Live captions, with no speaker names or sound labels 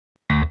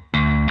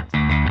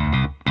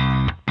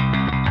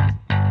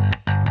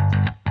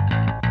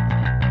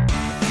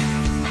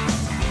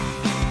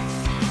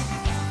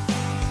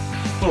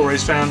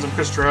race fans, I'm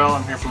Chris Durrell.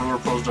 I'm here for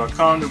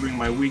RotorPros.com to bring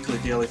my weekly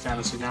daily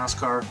fantasy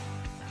NASCAR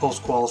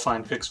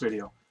post-qualifying picks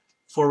video.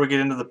 Before we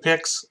get into the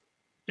picks,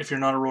 if you're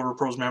not a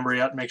RotorPros member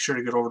yet, make sure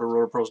to get over to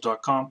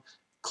RotorPros.com,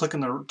 click in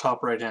the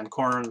top right-hand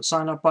corner the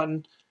sign-up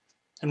button,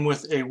 and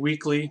with a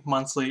weekly,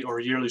 monthly, or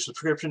yearly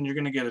subscription, you're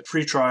going to get a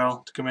free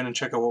trial to come in and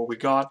check out what we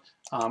got.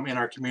 In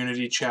our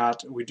community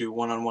chat, we do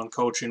one-on-one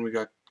coaching. We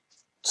got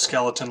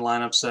skeleton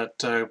lineups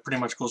that pretty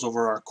much goes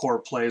over our core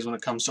plays when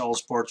it comes to all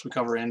sports. We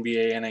cover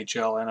NBA,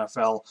 NHL,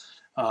 NFL,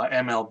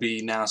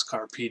 MLB,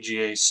 NASCAR,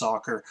 PGA,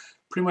 soccer,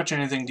 pretty much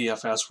anything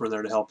DFS. We're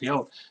there to help you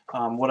out.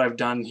 What I've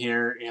done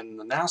here in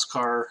the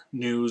NASCAR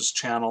news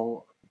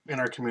channel in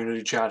our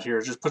community chat here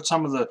is just put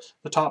some of the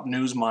top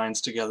news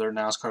minds together in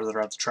NASCAR that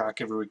are at the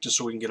track every week, just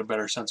so we can get a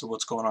better sense of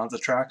what's going on at the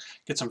track,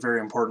 get some very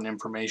important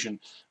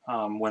information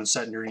when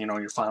setting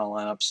your final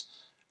lineups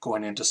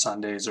going into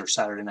Sunday's or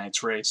Saturday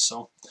night's race.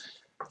 So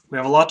we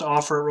have a lot to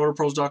offer at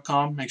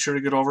RotorPros.com. Make sure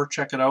to get over,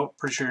 check it out.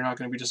 Pretty sure you're not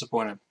going to be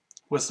disappointed.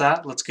 With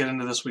that, let's get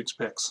into this week's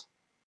picks.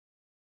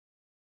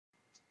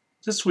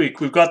 This week,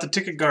 we've got the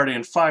Ticket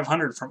Guardian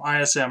 500 from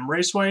ISM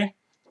Raceway.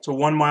 It's a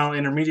 1 mile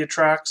intermediate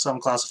track.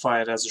 Some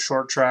classify it as a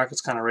short track.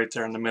 It's kind of right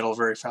there in the middle,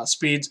 very fast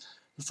speeds.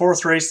 The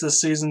 4th race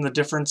this season. The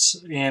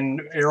difference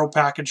in aero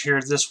package here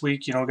this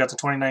week, we got the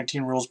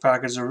 2019 rules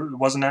package. It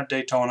wasn't at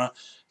Daytona.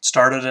 It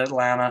started at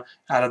Atlanta,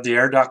 added the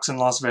air ducts in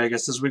Las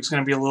Vegas. This week's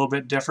going to be a little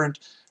bit different.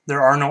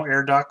 There are no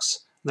air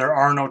ducts. There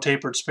are no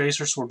tapered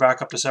spacers, so we're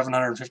back up to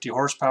 750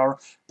 horsepower,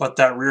 but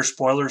that rear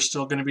spoiler is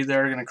still going to be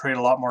there, going to create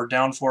a lot more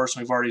downforce.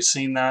 We've already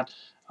seen that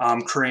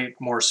create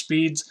more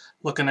speeds.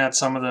 Looking at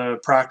some of the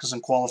practice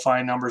and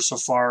qualifying numbers so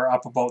far,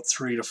 up about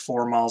 3 to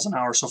 4 miles an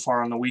hour so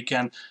far on the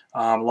weekend.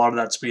 A lot of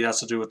that speed has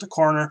to do with the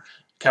corner.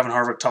 Kevin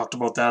Harvick talked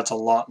about that. It's a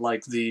lot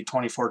like the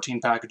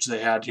 2014 package they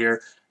had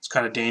here. It's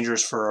kind of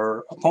dangerous for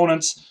our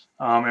opponents.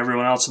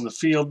 Everyone else in the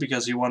field,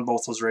 because he won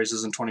both those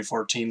races in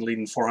 2014,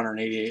 leading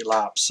 488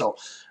 laps. So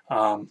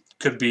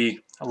could be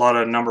a lot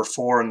of number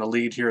 4 in the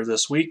lead here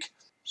this week.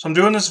 So I'm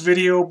doing this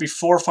video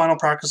before final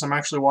practice. I'm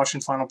actually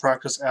watching final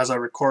practice as I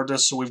record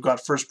this. So we've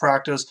got first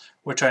practice,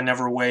 which I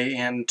never weigh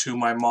into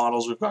my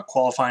models. We've got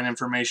qualifying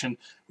information.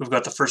 We've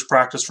got the first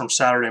practice from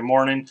Saturday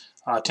morning,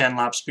 10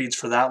 lap speeds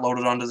for that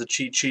loaded onto the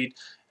cheat sheet.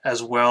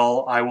 As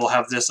well, I will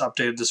have this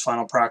updated, this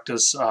final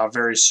practice,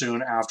 very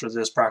soon after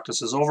this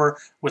practice is over,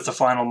 with the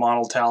final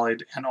model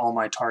tallied and all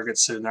my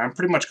targets sitting there. I'm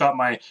pretty much got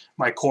my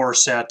core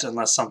set,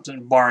 unless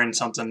barring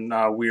something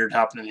weird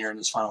happening here in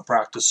this final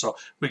practice. So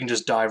we can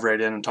just dive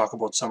right in and talk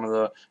about some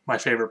of my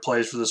favorite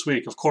plays for this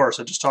week. Of course,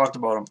 I just talked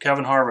about him.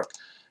 Kevin Harvick,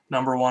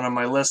 number 1 on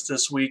my list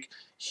this week.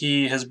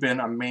 He has been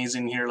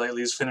amazing here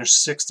lately. He's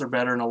finished 6th or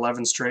better in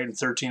 11 straight in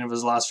 13 of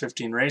his last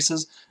 15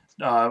 races,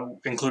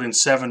 including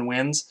 7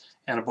 wins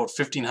and about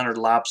 1,500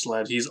 laps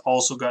led. He's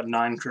also got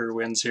 9 career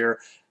wins here.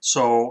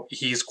 So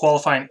he's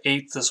qualifying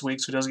 8th this week,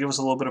 so he does give us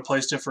a little bit of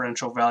place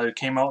differential value.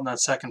 Came out in that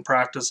second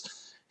practice.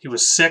 He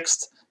was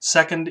 6th,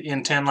 second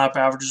in 10 lap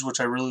averages, which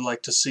I really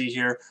like to see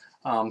here.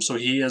 So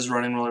he is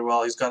running really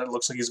well. It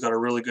looks like he's got a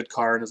really good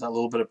car, and has that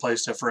little bit of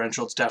place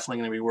differential. It's definitely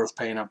going to be worth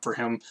paying up for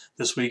him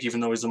this week, even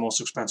though he's the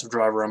most expensive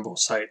driver on both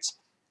sites.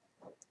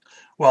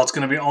 Well, it's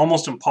going to be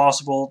almost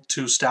impossible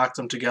to stack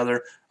them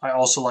together. I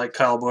also like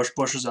Kyle Busch.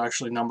 Busch is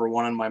actually number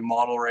 1 in my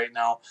model right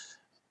now.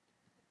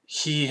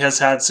 He has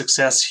had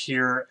success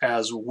here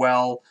as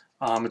well.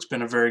 It's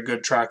been a very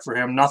good track for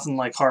him. Nothing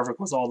like Harvick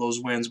with all those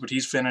wins, but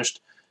he's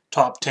finished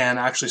top 10,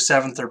 actually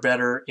 7th or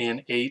better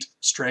in 8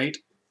 straight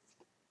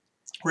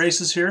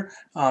races here.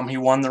 He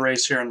won the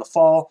race here in the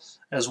fall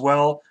as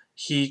well.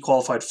 He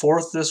qualified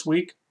 4th this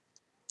week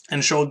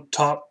and showed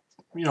top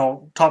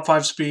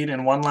 5 speed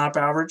and 1 lap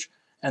average.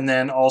 And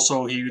then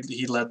also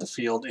he led the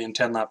field in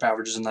 10 lap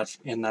averages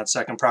in that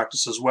second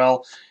practice as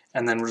well.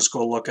 And then we'll just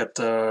go look at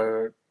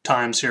the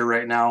times here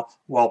right now.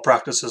 While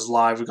practice is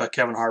live, we've got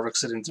Kevin Harvick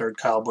sitting 3rd,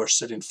 Kyle Busch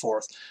sitting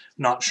 4th.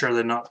 Not sure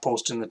they're not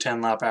posting the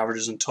 10 lap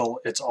averages until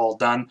it's all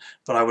done,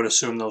 but I would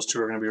assume those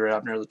two are going to be right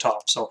up near the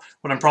top. So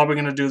what I'm probably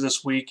going to do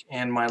this week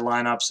in my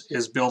lineups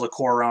is build a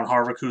core around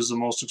Harvick, who's the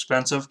most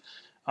expensive.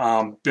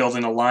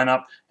 Building a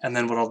lineup, and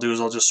then what I'll do is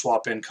I'll just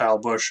swap in Kyle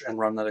Busch and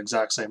run that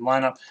exact same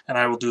lineup, and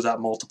I will do that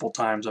multiple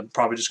times. I'm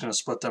probably just going to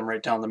split them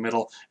right down the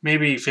middle,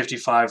 maybe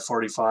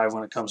 55-45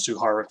 when it comes to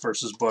Harvick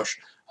versus Busch.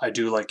 I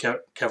do like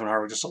Kevin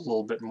Harvick just a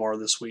little bit more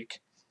this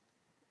week.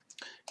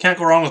 Can't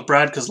go wrong with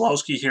Brad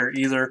Keselowski here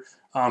either.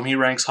 He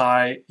ranks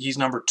high. He's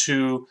number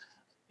 2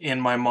 in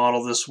my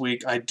model this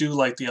week. I do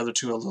like the other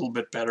 2 a little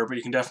bit better, but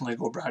you can definitely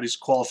go Brad. He's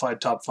qualified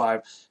top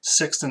 5,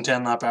 6th in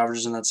 10 lap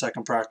averages in that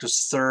second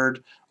practice,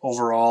 3rd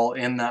overall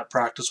in that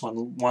practice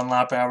 1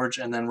 lap average,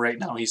 and then right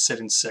now he's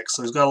sitting 6th.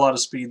 So he's got a lot of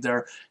speed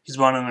there. He's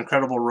on an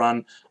incredible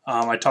run.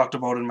 I talked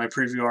about in my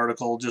preview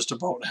article just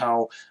about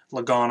how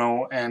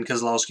Logano and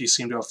Keselowski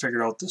seem to have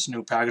figured out this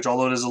new package,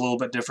 although it is a little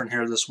bit different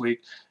here this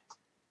week.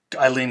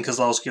 I lean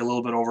Keselowski a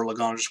little bit over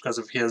Logano just because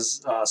of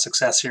his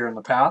success here in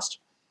the past.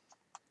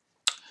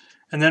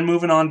 And then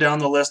moving on down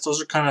the list, those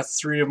are kind of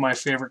 3 of my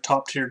favorite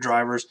top-tier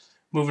drivers.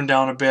 Moving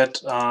down a bit,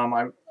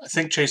 I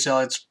think Chase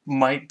Elliott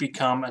might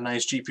become a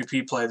nice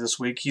GPP play this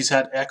week. He's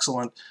had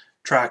excellent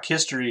track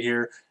history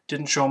here.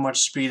 Didn't show much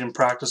speed in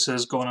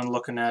practices. Going and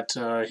looking at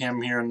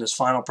him here in this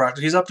final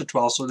practice, he's up to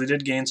 12, so they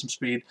did gain some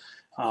speed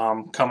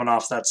coming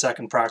off that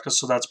second practice,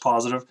 so that's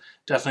positive.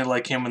 Definitely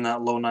like him in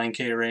that low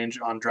 9K range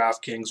on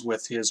DraftKings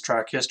with his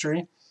track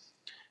history.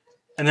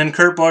 And then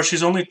Kurt Busch,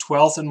 he's only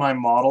 12th in my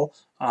model.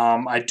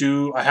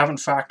 I haven't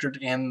factored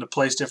in the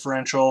place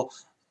differential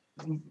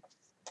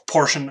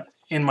portion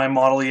in my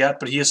model yet,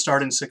 but he is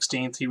starting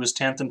 16th. He was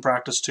 10th in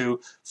practice 2,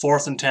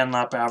 4th in 10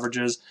 lap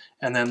averages,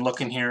 and then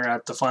looking here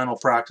at the final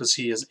practice,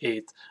 he is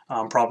 8th.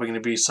 Probably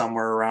going to be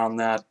somewhere around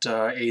that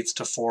 8th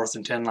to 4th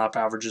in 10 lap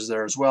averages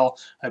there as well.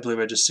 I believe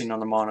I just seen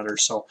on the monitor,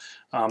 so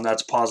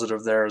that's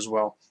positive there as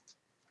well.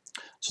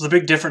 So the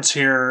big difference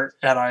here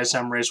at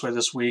ISM Raceway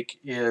this week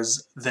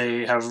is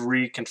they have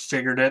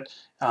reconfigured it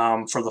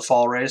for the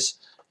fall race,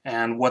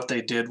 and what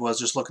they did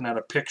was, just looking at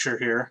a picture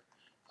here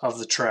of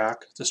the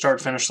track, the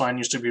start-finish line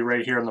used to be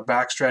right here on the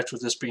backstretch,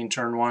 with this being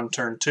turn 1,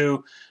 turn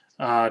 2,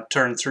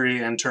 turn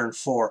 3, and turn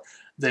 4.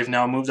 They've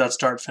now moved that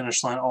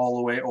start-finish line all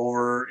the way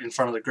over in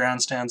front of the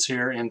grandstands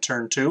here in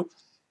turn 2.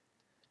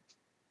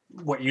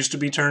 What used to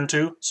be turn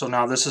 2, so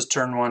now this is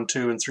turn 1,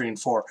 2, and 3, and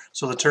 4.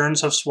 So the turns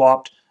have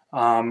swapped.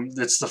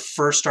 It's the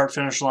first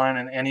start-finish line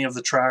in any of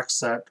the tracks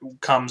that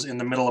comes in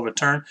the middle of a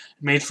turn. It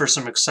made for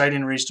some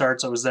exciting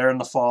restarts. I was there in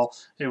the fall.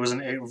 It was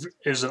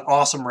an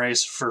awesome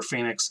race for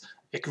Phoenix.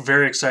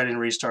 Very exciting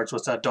restarts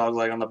with that dog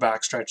leg on the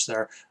backstretch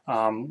there.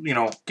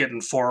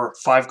 Getting 4 or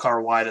 5 car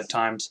wide at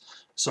times.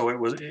 So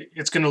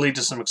it's going to lead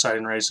to some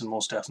exciting racing,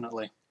 most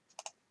definitely.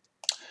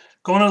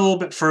 Going a little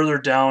bit further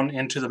down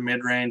into the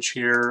mid-range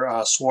here,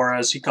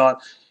 Suarez,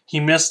 he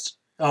missed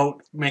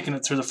out making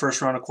it through the first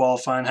round of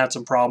qualifying, had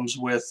some problems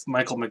with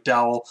Michael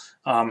McDowell,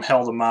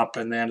 held him up,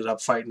 and they ended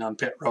up fighting on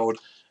pit road.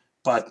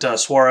 But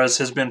Suarez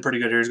has been pretty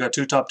good here. He's got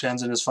 2 top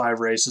 10s in his 5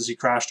 races. He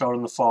crashed out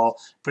in the fall,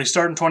 but he's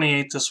starting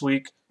 28th this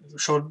week.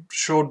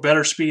 Showed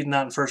better speed than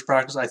that in first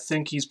practice. I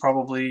think he's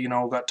probably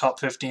got top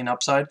 15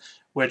 upside,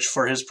 which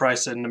for his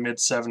price in the mid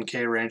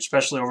 7K range,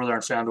 especially over there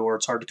in FanDuel where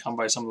it's hard to come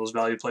by some of those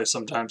value plays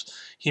sometimes,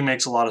 he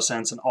makes a lot of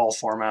sense in all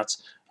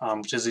formats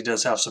because he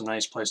does have some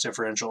nice place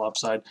differential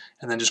upside.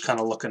 And then just kind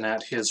of looking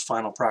at his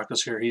final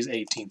practice here, he's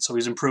 18th, so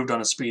he's improved on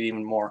his speed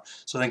even more.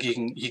 So I think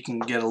he can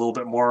get a little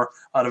bit more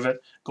out of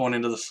it going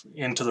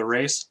into the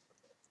race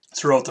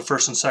throughout the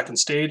first and second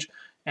stage.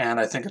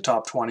 And I think a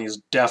top 20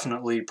 is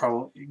definitely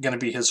probably going to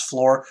be his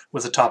floor,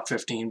 with a top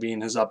 15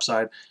 being his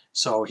upside.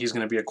 So he's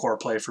going to be a core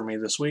play for me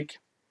this week.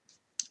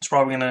 It's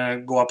probably going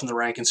to go up in the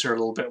rankings here a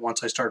little bit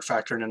once I start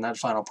factoring in that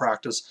final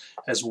practice,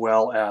 as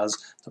well as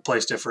the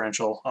place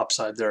differential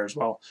upside there as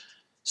well.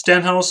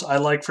 Stenhouse, I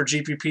like for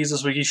GPPs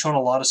this week. He's shown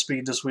a lot of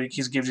speed this week.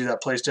 He gives you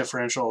that place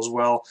differential as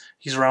well.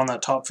 He's around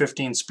that top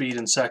 15 speed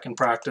in second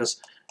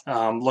practice.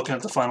 Looking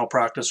at the final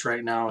practice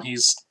right now,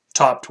 he's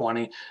top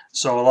 20.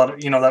 So a lot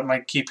of, that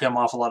might keep him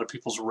off a lot of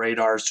people's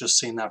radars, just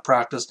seeing that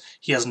practice.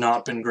 He has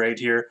not been great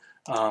here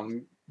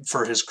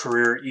for his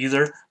career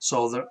either.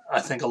 So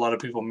I think a lot of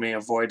people may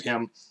avoid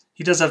him.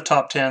 He does have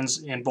top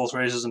 10s in both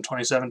races in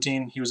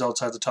 2017. He was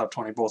outside the top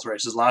 20 both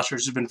races. Last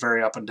year's has been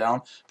very up and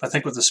down. But I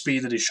think with the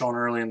speed that he's shown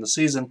early in the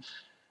season,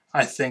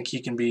 I think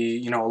he can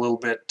be, a little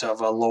bit of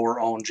a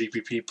lower-owned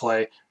GPP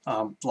play.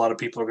 A lot of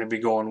people are going to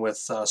be going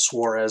with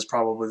Suarez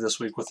probably this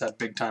week with that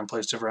big-time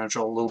place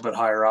differential, a little bit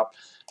higher up,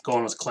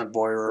 going with Clint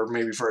Boyer, or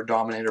maybe for a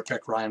dominator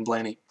pick, Ryan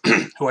Blaney,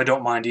 who I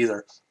don't mind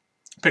either.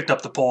 Picked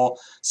up the pole,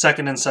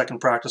 second in second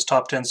practice,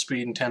 top 10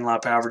 speed and 10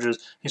 lap averages.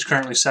 He's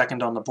currently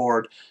second on the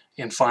board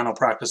in final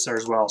practice there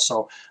as well.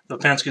 So the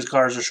Penske's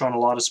cars are showing a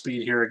lot of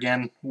speed here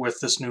again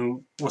with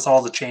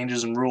all the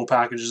changes and rule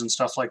packages and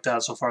stuff like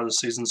that so far this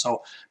season.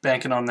 So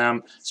banking on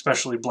them,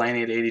 especially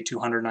Blaney at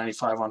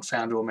 8,295 on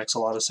FanDuel, makes a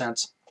lot of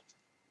sense.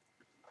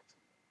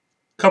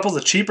 A couple of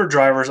the cheaper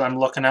drivers I'm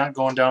looking at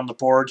going down the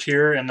board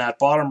here in that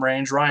bottom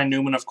range. Ryan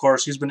Newman, of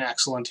course, he's been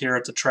excellent here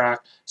at the track,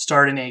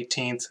 starting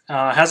 18th.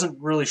 Hasn't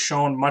really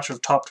shown much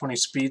of top 20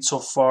 speed so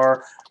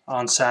far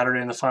on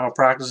Saturday in the final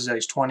practices.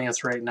 He's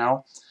 20th right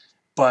now.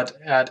 But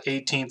at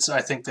 18th,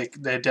 I think they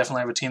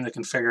definitely have a team that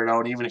can figure it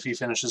out. Even if he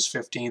finishes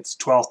 15th,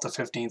 12th to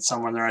 15th,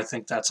 somewhere in there, I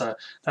think that's a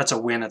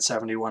win at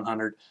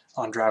 7,100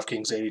 on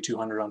DraftKings,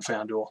 8,200 on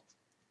FanDuel.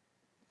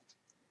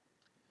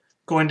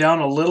 Going down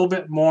a little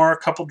bit more, a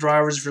couple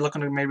drivers, if you're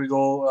looking to maybe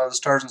go the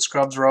Stars and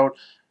Scrubs route,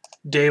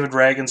 David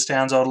Reagan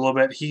stands out a little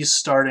bit. He's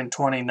starting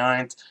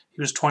 29th.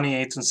 He was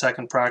 28th in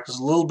second practice.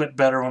 A little bit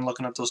better when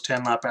looking at those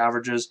 10-lap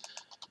averages.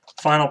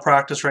 Final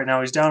practice right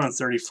now, he's down in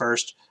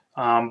 31st,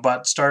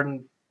 but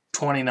starting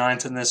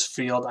 29th in this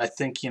field, I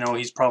think,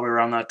 he's probably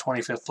around that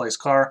 25th place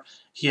car.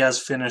 He has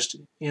finished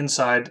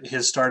inside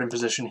his starting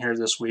position here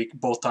this week,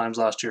 both times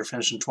last year,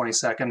 finishing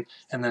 22nd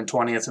and then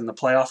 20th in the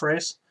playoff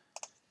race.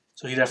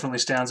 So he definitely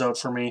stands out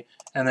for me.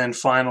 And then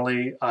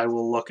finally, I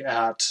will look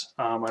at,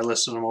 I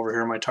listed him over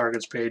here on my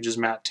targets page, is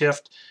Matt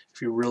Tifft.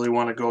 If you really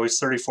want to go, he's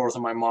 34th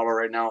in my model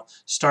right now,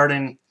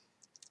 starting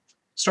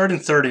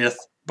 30th,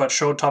 but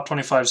showed top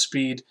 25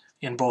 speed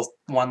in both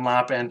 1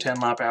 lap and 10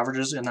 lap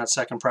averages in that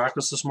second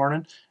practice this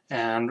morning.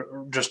 And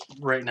just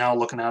right now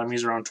looking at him,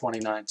 he's around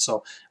 29th.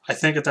 So I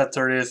think at that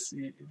 30th,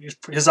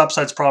 his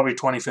upside's probably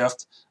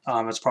 25th.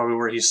 It's probably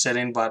where he's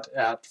sitting, but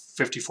at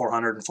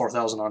 5,400 and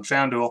 4,000 on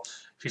FanDuel,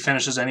 if he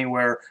finishes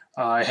anywhere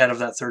ahead of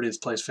that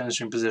 30th place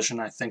finishing position,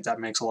 I think that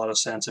makes a lot of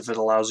sense if it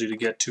allows you to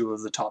get 2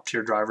 of the top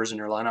tier drivers in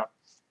your lineup.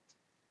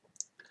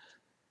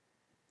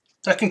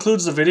 That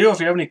concludes the video. If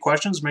you have any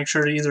questions, make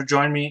sure to either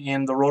join me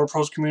in the Roller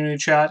Pros community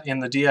chat in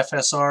the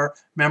DFSR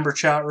member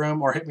chat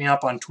room, or hit me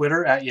up on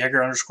Twitter at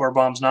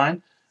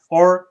Jaeger_bombs9,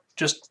 or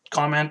just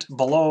comment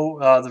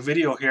below the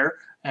video here,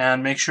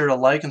 and make sure to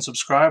like and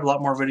subscribe. A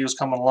lot more videos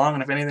coming along,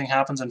 and if anything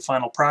happens in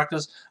final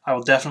practice, I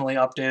will definitely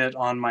update it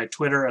on my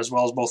Twitter as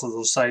well as both of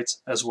those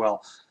sites as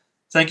well.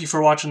 Thank you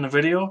for watching the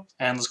video,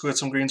 and let's go get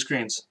some green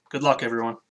screens. Good luck, everyone.